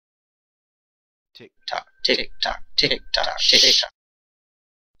Tick tock, tick tock, tick tock, tick tock.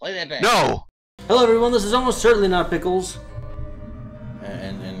 Play that back. No! Hello everyone, this is almost certainly not Pickles.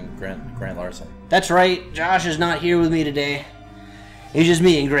 And Grant Larson. That's right, Josh is not here with me today. It's just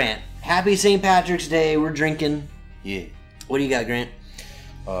me and Grant. Happy St. Patrick's Day, we're drinking. Yeah. What do you got, Grant?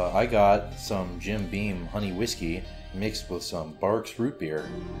 I got some Jim Beam honey whiskey mixed with some Barks root beer.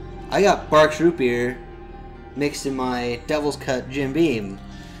 I got Barks root beer mixed in my Devil's Cut Jim Beam.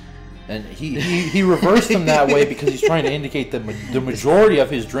 And he reversed them that way because he's trying to indicate that the majority of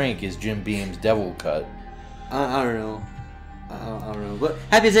his drink is Jim Beam's Devil Cut. I don't know. I don't know. But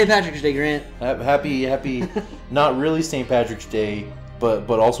happy St. Patrick's Day, Grant. Happy, not really St. Patrick's Day, but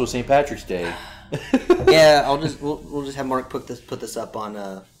also St. Patrick's Day. Yeah, we'll just have Mark put this up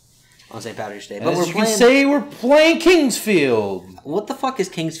on St. Patrick's Day. But you can say we're playing Kingsfield. What the fuck is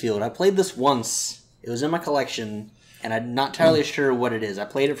Kingsfield? I played this once. It was in my collection, and I'm not entirely sure what it is. I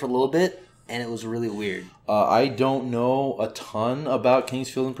played it for a little bit, and it was really weird. I don't know a ton about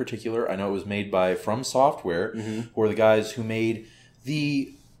Kingsfield in particular. I know it was made by From Software, who are the guys who made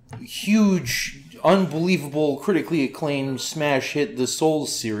the huge, unbelievable, critically acclaimed smash hit, the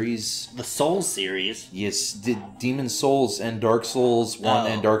Souls series. The Souls series? Yes, Demon Souls and Dark Souls 1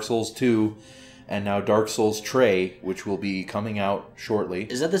 and Dark Souls 2, and now Dark Souls Trey, which will be coming out shortly.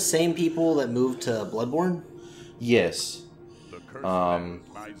 Is that the same people that moved to Bloodborne? Yes.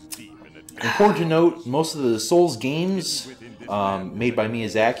 Important to note, most of the Souls games made by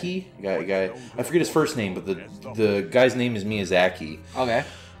Miyazaki, guy, I forget his first name, but the guy's name is Miyazaki. Okay.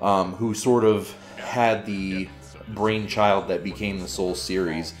 Who sort of had the brainchild that became the Souls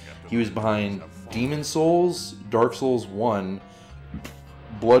series. He was behind Demon Souls, Dark Souls 1,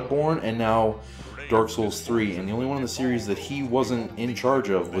 Bloodborne, and now Dark Souls 3. And the only one in the series that he wasn't in charge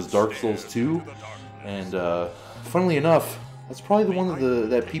of was Dark Souls 2. And funnily enough, that's probably the one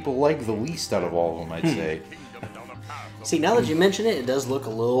that people like the least out of all of them, I'd say. See, now that you mention it, it does look a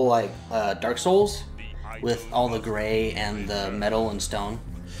little like Dark Souls, with all the gray and the metal and stone.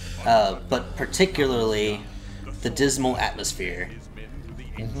 But particularly the dismal atmosphere.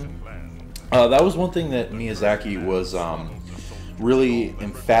 That was one thing that Miyazaki was really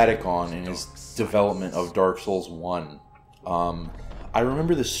emphatic on in his development of Dark Souls 1. I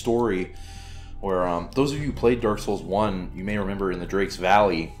remember this story where those of you who played Dark Souls 1, you may remember in the Drake's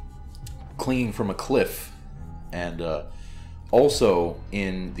Valley, clinging from a cliff, and also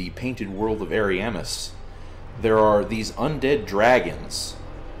in the painted world of Ariamis, there are these undead dragons.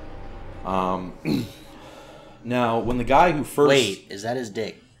 Now, when the guy who first... Wait, is that his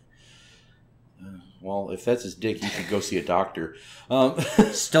dick? Well, if that's his dick, you should go see a doctor.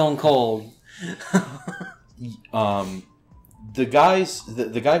 Stone cold. The guy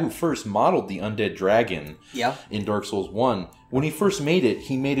who first modeled the undead dragon in Dark Souls 1, when he first made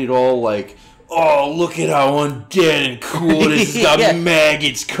it all like, oh, look at how undead and cool it is. It's got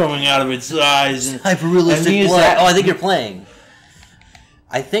maggots coming out of its eyes. And hyper-realistic blood. I think you're playing.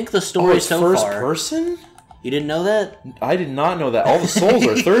 I think the story so far... first person? You didn't know that? I did not know that. All the souls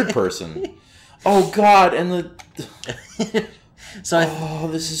are third person. Oh, God, and the...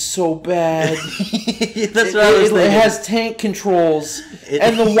 this is so bad. That's what I was thinking. It has tank controls,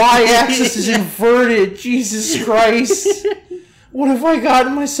 and the Y-axis is inverted. Jesus Christ. What have I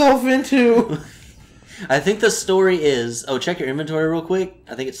gotten myself into? I think the story is... Oh, check your inventory real quick.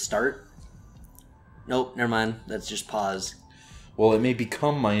 I think it's start. Nope, never mind. That's just pause. Well, it may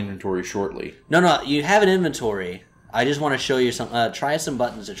become my inventory shortly. No, you have an inventory. I just want to show you some... try some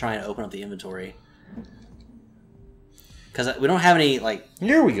buttons to try and open up the inventory. Because we don't have any, like...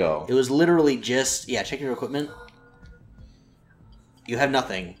 Here we go. It was literally just... Yeah, check your equipment. You have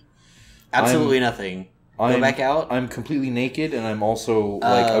nothing. Absolutely nothing. Go back out. I'm completely naked, and I'm also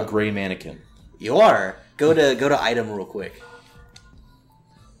like a gray mannequin. You are. Go to item real quick.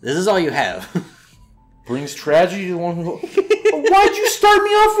 This is all you have. Brings tragedy to one who... Why'd you start me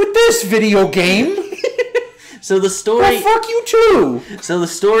off with this video game? So the story... Well, fuck you too! So the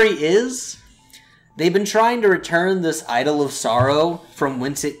story is... They've been trying to return this idol of sorrow from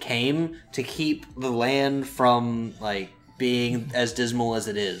whence it came to keep the land from, like, being as dismal as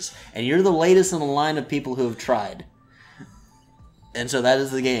it is. And you're the latest in the line of people who have tried. And so that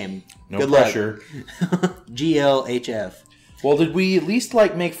is the game. No Good pressure. GLHF. Well, did we at least,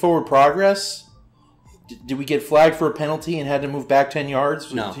 like, make forward progress? Did we get flagged for a penalty and had to move back 10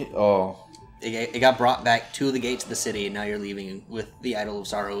 yards? No. Oh. It got brought back to the gates of the city, and now you're leaving with the idol of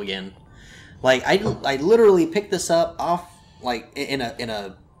sorrow again. Like, I literally picked this up off, like, in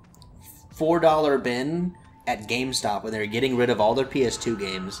a $4 bin at GameStop when they were getting rid of all their PS2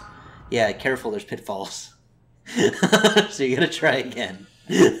 games. Yeah, careful, there's pitfalls. So you gotta try again.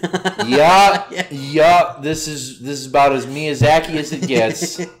 Yeah. This is about as Miyazaki as it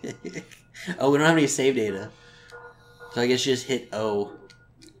gets. Oh, we don't have any save data. So I guess just hit O.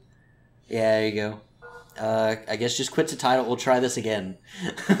 Yeah, there you go. I guess just quit the title. We'll try this again.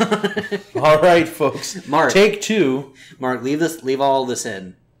 All right, folks. Mark, take 2. Mark, leave all this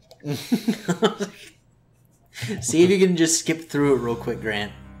in. See if you can just skip through it real quick,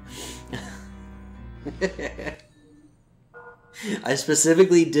 Grant. I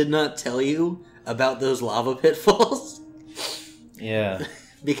specifically did not tell you about those lava pitfalls. Yeah.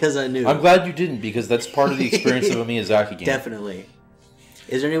 Because I knew. I'm glad you didn't, because that's part of the experience of a Miyazaki game. Definitely.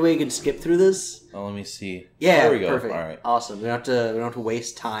 Is there any way you can skip through this? Oh, let me see. Yeah, there we go. Perfect. All right. Awesome. We don't have to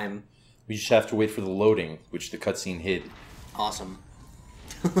waste time. We just have to wait for the loading, which the cutscene hid. Awesome.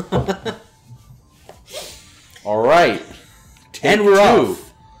 All right. And we're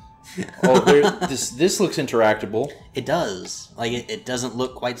off. Oh, this looks interactable. It does. Like it doesn't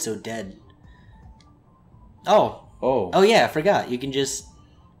look quite so dead. Oh. Oh yeah, I forgot. You can just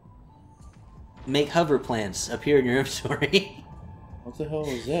make hover plants appear in your inventory. What the hell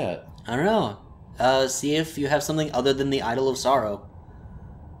is that? I don't know. See if you have something other than the Idol of Sorrow.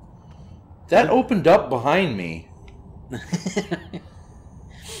 That opened up behind me.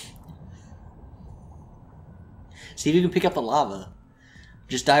 See if you can pick up the lava.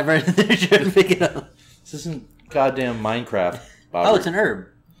 Just dive right in there and pick it up. This isn't goddamn Minecraft. Bobby. Oh, it's an herb.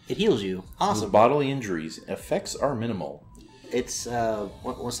 It heals you. This Awesome. is bodily injuries. Effects are minimal. It's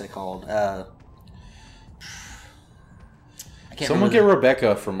what's that called? I can't Someone remember get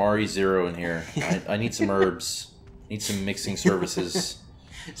Rebecca from RE0 in here. I need some herbs. Need some mixing services.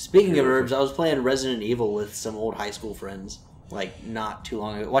 Speaking of herbs, I was playing Resident Evil with some old high school friends, like not too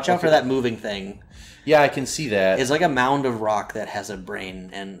long ago. Watch out for that moving thing. Yeah, I can see that. It's like a mound of rock that has a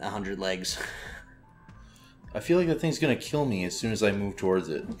brain and 100 legs. I feel like that thing's gonna kill me as soon as I move towards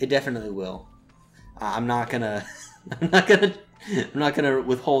it. It definitely will. I'm not gonna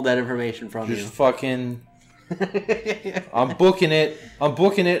withhold that information from you. Just fucking. I'm booking it. I'm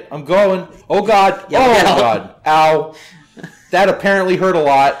going. Oh god. Yeah, oh yeah. god. Ow. That apparently hurt a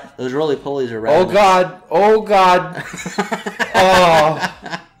lot. Those roly-polies are Oh rad. god. Oh god.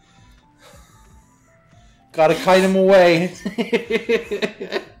 Oh. Gotta kite him away.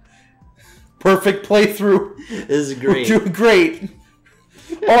 Perfect playthrough. This is great. We're doing great.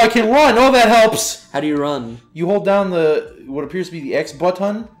 Oh, I can run. Oh, that helps. How do you run? You hold down what appears to be the X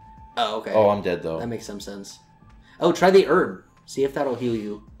button. Oh, okay. Oh, I'm dead though. That makes some sense. Oh, try the herb. See if that'll heal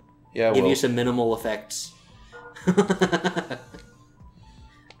you. Yeah, Give you some minimal effects.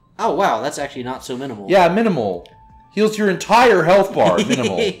 Oh, wow. That's actually not so minimal. Yeah, minimal. Heals your entire health bar.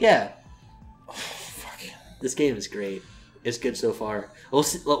 Minimal. Yeah. Oh, fuck. This game is great. It's good so far. We'll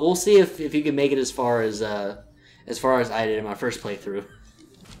see if you can make it as far as I did in my first playthrough.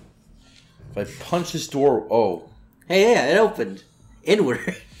 If I punch this door, oh, Hey, yeah, it opened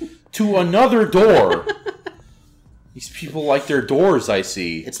inward. to another door. These people like their doors. I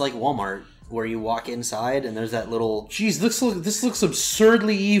see. It's like Walmart, where you walk inside and there's that little. Jeez, this looks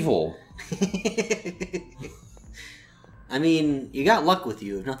absurdly evil. I mean, you got luck with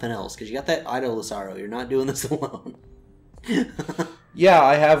you, if nothing else, because you got that Idol of Sorrow. You're not doing this alone. Yeah,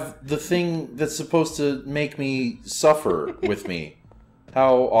 I have the thing that's supposed to make me suffer with me.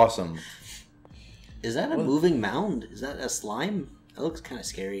 How awesome. Is that a moving mound? Is that a slime? That looks kind of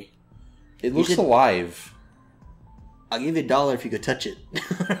scary. It looks alive. I'll give you $1 if you could touch it.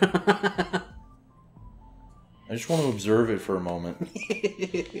 I just want to observe it for a moment.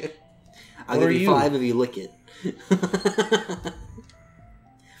 I'll give you 5 if you lick it.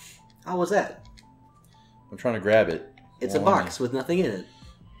 Oh, what's that? I'm trying to grab it. It's a box with nothing in it.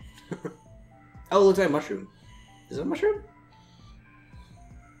 Oh, it looks like a mushroom. Is it a mushroom?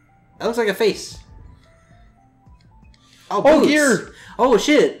 That looks like a face. Oh, boots. Here! Oh,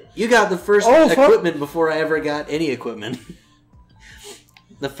 shit. You got the first equipment before I ever got any equipment.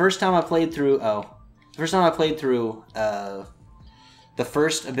 The first time I played through... the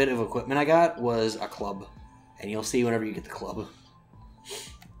first bit of equipment I got was a club. And you'll see whenever you get the club.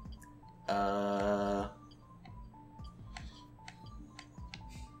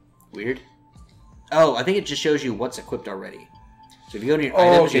 Weird. Oh, I think it just shows you what's equipped already. So if you go to your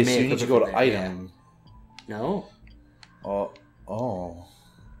items, okay, you so may you need to go to item. Yeah. No. Oh.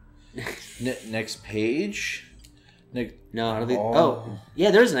 Next page? No, I don't think... Oh.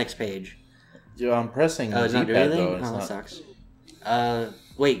 Yeah, there's a next page. Yeah, I'm pressing the it's not doing D-pad, anything? though. It's Oh, that not... sucks.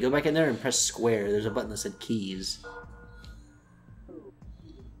 Wait, go back in there and press square. There's a button that said keys.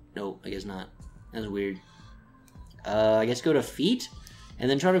 Nope, I guess not. That's weird. I guess go to feet, and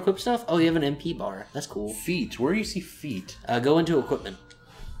then try to equip stuff. Oh, you have an MP bar. That's cool. Feet. Where do you see feet? Go into equipment.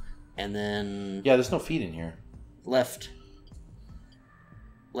 And then... Yeah, there's no feet in here. Left,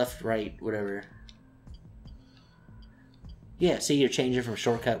 right, whatever. Yeah, see, you're changing from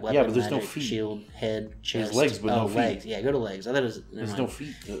shortcut, weapon, but there's magic, no feet. shield, head, chest. There's legs, but no feet. Legs. Yeah, go to legs. I thought it was... There's no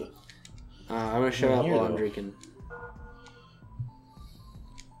feet. I'm going to show up while I'm drinking.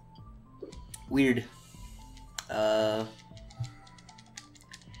 Weird. Yeah,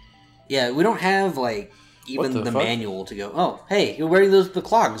 we don't have, like, even the manual to go, oh, hey, you're wearing the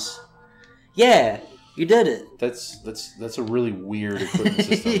clogs. Yeah, you did it. That's a really weird equipment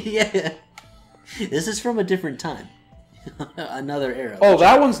system. Yeah. This is from a different time. Another era. Oh,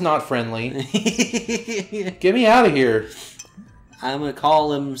 that one's not friendly. Get me out of here. I'm going to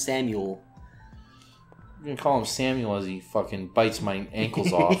call him Samuel. I'm going to call him Samuel as he fucking bites my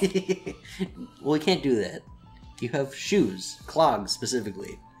ankles off. Well, you can't do that. You have shoes. Clogs,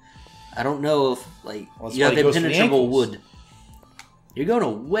 specifically. I don't know if, like, you have impenetrable wood. You're going a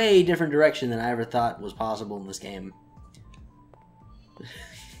way different direction than I ever thought was possible in this game.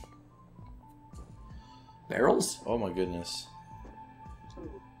 Barrels? Oh my goodness.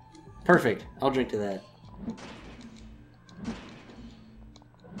 Perfect. I'll drink to that.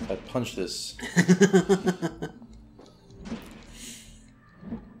 I punch this.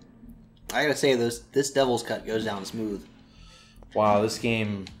 I gotta say, this Devil's Cut goes down smooth. Wow, this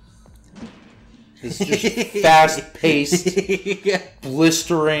game is just fast-paced,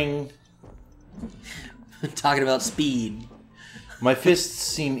 blistering. Talking about speed. My fists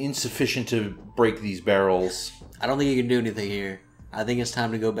seem insufficient to break these barrels. I don't think you can do anything here. I think it's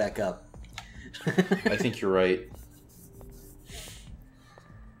time to go back up. I think you're right.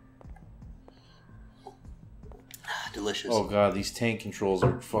 Delicious. Oh god, these tank controls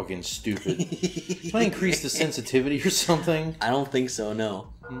are fucking stupid. Can I increase the sensitivity or something? I don't think so,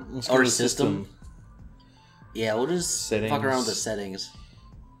 no. Let's Or go to system. Yeah, we'll just Settings. fuck around with the settings.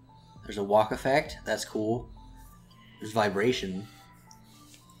 There's a walk effect. That's cool. There's vibration.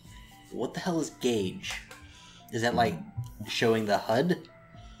 What the hell is gauge? Is that like showing the HUD?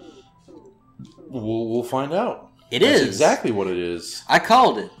 We'll find out. That's That's exactly what it is. I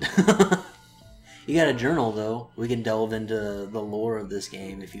called it. You got a journal, though. We can delve into the lore of this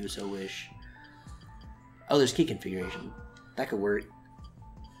game if you so wish. Oh, there's key configuration. That could work.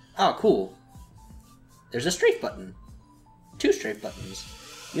 Oh, cool. There's a strafe button. 2 strafe buttons.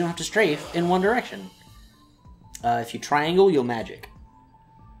 You don't have to strafe in one direction. If you triangle, you'll magic.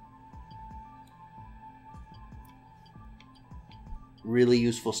 Really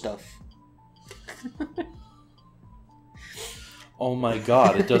useful stuff. Oh my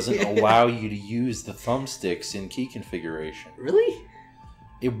god, it doesn't allow you to use the thumbsticks in key configuration. Really?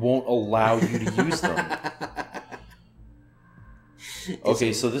 It won't allow you to use them.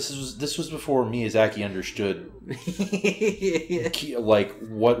 Okay, so this was before Miyazaki understood like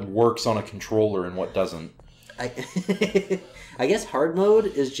what works on a controller and what doesn't. I guess hard mode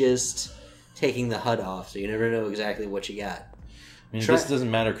is just taking the HUD off, so you never know exactly what you got. I mean, this doesn't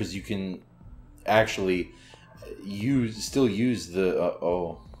matter because you can actually still use the.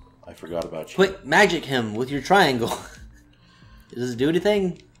 Oh, I forgot about you. Quick, magic him with your triangle. Does it do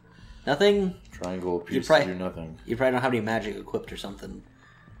anything? Nothing? Triangle appears to do nothing. You probably don't have any magic equipped or something.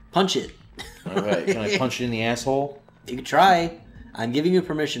 Punch it. Alright, can I punch it in the asshole? You can try. I'm giving you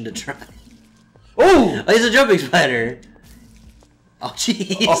permission to try. Oh! Oh, he's a jumping spider. Oh,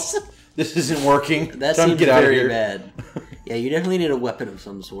 jeez. Oh, this isn't working. That Time seems to get out of very here. bad. Yeah, you definitely need a weapon of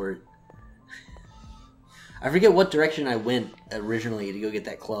some sort. I forget what direction I went originally to go get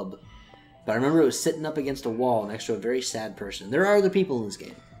that club. But I remember it was sitting up against a wall next to a very sad person. There are other people in this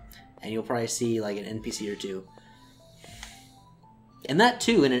game. And you'll probably see like an NPC or two. And that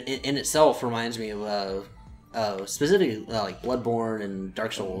too, in itself, reminds me of specifically like Bloodborne and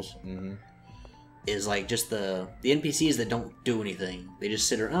Dark Souls. Mm-hmm. Is like just the NPCs that don't do anything. They just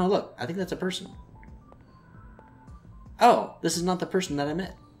sit around. Oh, look, I think that's a person. Oh, this is not the person that I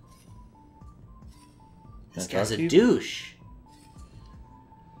met. This guy's a douche.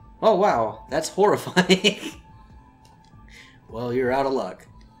 Oh, wow, that's horrifying. Well, you're out of luck.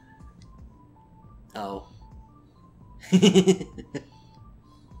 Oh.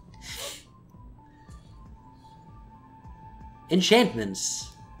 Enchantments.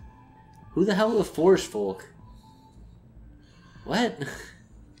 Who the hell are the forest folk? What?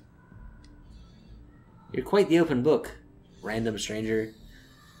 You're quite the open book, random stranger.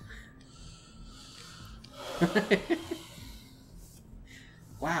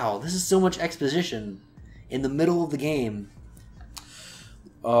 Wow, this is so much exposition in the middle of the game.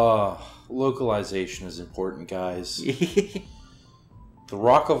 Localization is important, guys. The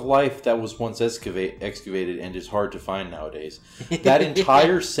rock of life that was once excavated and is hard to find nowadays. That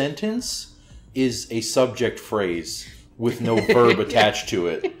entire sentence is a subject phrase with no verb attached to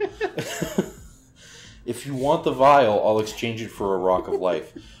it. If you want the vial, I'll exchange it for a rock of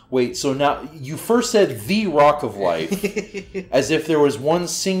life. Wait, so now you first said the rock of life, as if there was one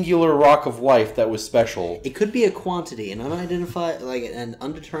singular rock of life that was special. It could be a quantity, an unidentified, like an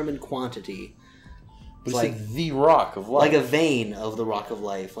undetermined quantity. But it's like the rock of life. Like a vein of the rock of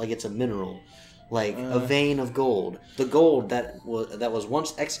life, like it's a mineral. Like a vein of gold. The gold that was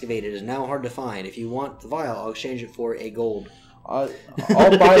once excavated is now hard to find. If you want the vial, I'll exchange it for a gold. I'll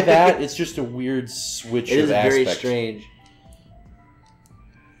buy that. It's just a weird switch of aspect. It is very strange.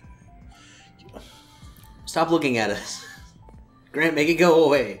 Stop looking at us. Grant, make it go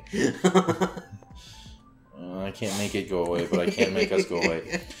away. I can't make it go away, but I can make us go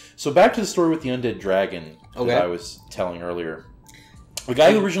away. So back to the story with the undead dragon that I was telling earlier. The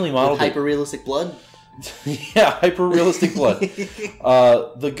guy who originally modeled it... Hyper-realistic blood? Yeah, hyper-realistic blood.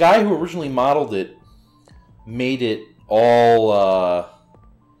 The guy who originally modeled it made it all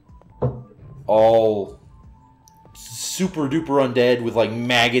super-duper undead with, like,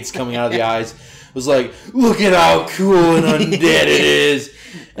 maggots coming out of the eyes. It was like, look at how cool and undead it is.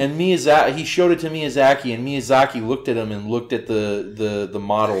 And Miyazaki, he showed it to Miyazaki, and Miyazaki looked at him and looked at the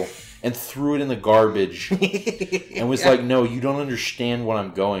model and threw it in the garbage and was like, no, you don't understand what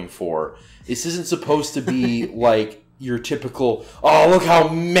I'm going for. This isn't supposed to be like your typical, oh, look how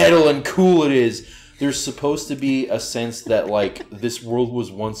metal and cool it is. There's supposed to be a sense that, like, this world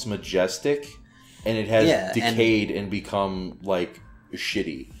was once majestic and it has decayed and become, like,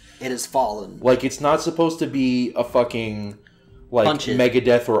 shitty. It has fallen. Like, it's not supposed to be a fucking, like,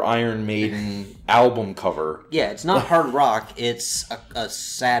 Megadeth or Iron Maiden album cover. Yeah, it's not hard rock. It's a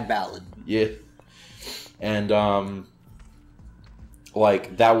sad ballad. Yeah. And,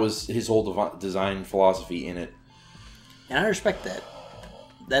 like, that was his whole design philosophy in it. And I respect that.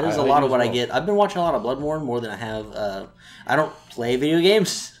 That is a lot of what I get. I've been watching a lot of Bloodborne more than I have... I don't play video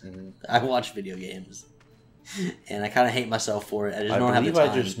games. Mm-hmm. I watch video games. And I kind of hate myself for it. I just don't have the time.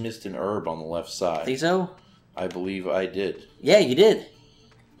 I just missed an herb on the left side. Think so? I believe I did. Yeah, you did.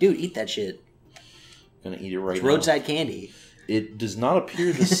 Dude, eat that shit. Gonna eat it right now. It's roadside candy. It does not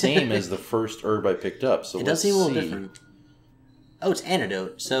appear the same as the first herb I picked up. So it does seem a little different. Oh, it's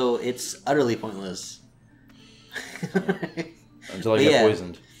antidote, so it's utterly pointless. Until I get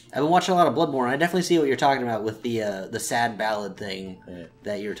poisoned. I've been watching a lot of Bloodborne. I definitely see what you're talking about with the sad ballad thing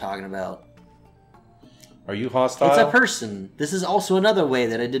that you're talking about. Are you hostile? It's a person. This is also another way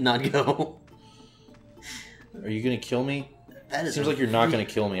that I did not go. Are you going to kill me? That seems like you're not going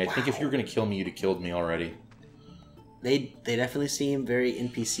to kill me. I think if you were going to kill me, you'd have killed me already. They definitely seem very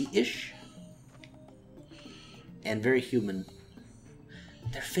NPC-ish. And very human.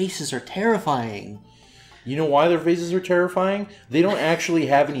 Their faces are terrifying. You know why their faces are terrifying? They don't actually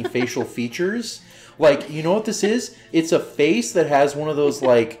have any facial features. Like, you know what this is? It's a face that has one of those,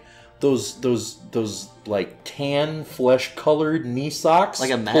 like... Those like tan flesh colored knee socks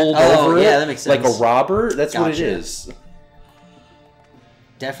like a mat? pulled over it, that makes sense. like a robber. That's what it is.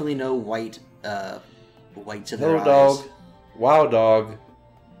 Definitely no white to their eyes. Dog. Wow, dog.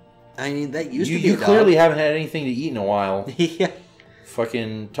 I mean, that used to be. You clearly haven't had anything to eat in a while. Yeah.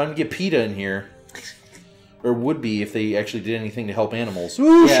 Fucking time to get PETA in here, or would be if they actually did anything to help animals.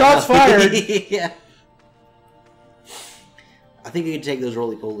 Ooh, shots fired. Yeah. I think you can take those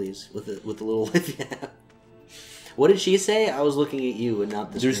roly-polies with the little Olivia. What did she say? I was looking at you and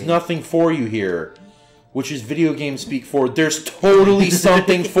not the There's screen. nothing for you here, which is video game speak for. There's totally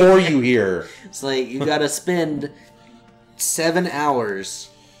something for you here. It's like you gotta spend 7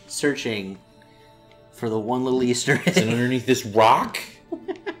 hours searching for the one little Easter egg. Is it underneath this rock?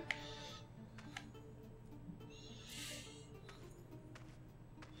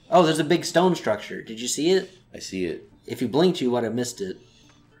 Oh, there's a big stone structure. Did you see it? I see it. If you blinked, you would have missed it.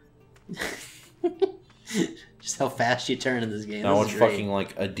 Just how fast you turn in this game. Now it's fucking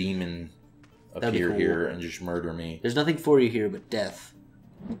like a demon appear here and just murder me. There's nothing for you here but death.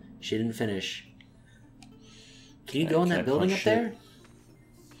 She didn't finish. Can you go in that building up there?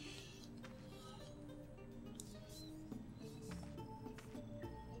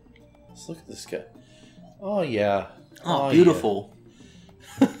 Let's look at this guy. Oh, yeah. Oh, beautiful. Yeah.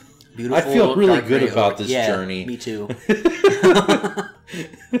 Beautiful. I feel really good about this journey. Me too.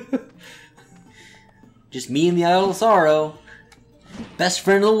 Just me and the Isle of Sorrow. Best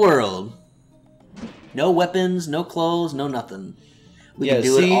friend of the world. No weapons, no clothes, no nothing. We can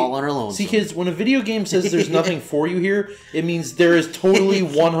do it all on our lonesome. See, kids, when a video game says there's nothing for you here, it means there is totally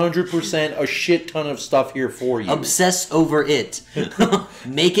 100% a shit ton of stuff here for you. Obsess over it.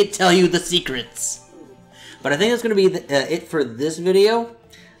 Make it tell you the secrets. But I think that's going to be it for this video.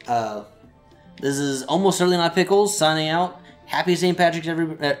 This is almost certainly not Pickles signing out. Happy St. Patrick's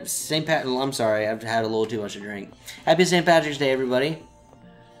I'm sorry, I've had a little too much to drink. Happy St. Patrick's Day, everybody.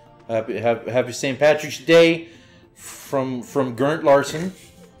 Happy St. Patrick's Day from Grant Larson.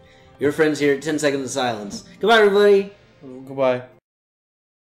 Your friends here at 10 Seconds of Silence. Goodbye, everybody. Goodbye.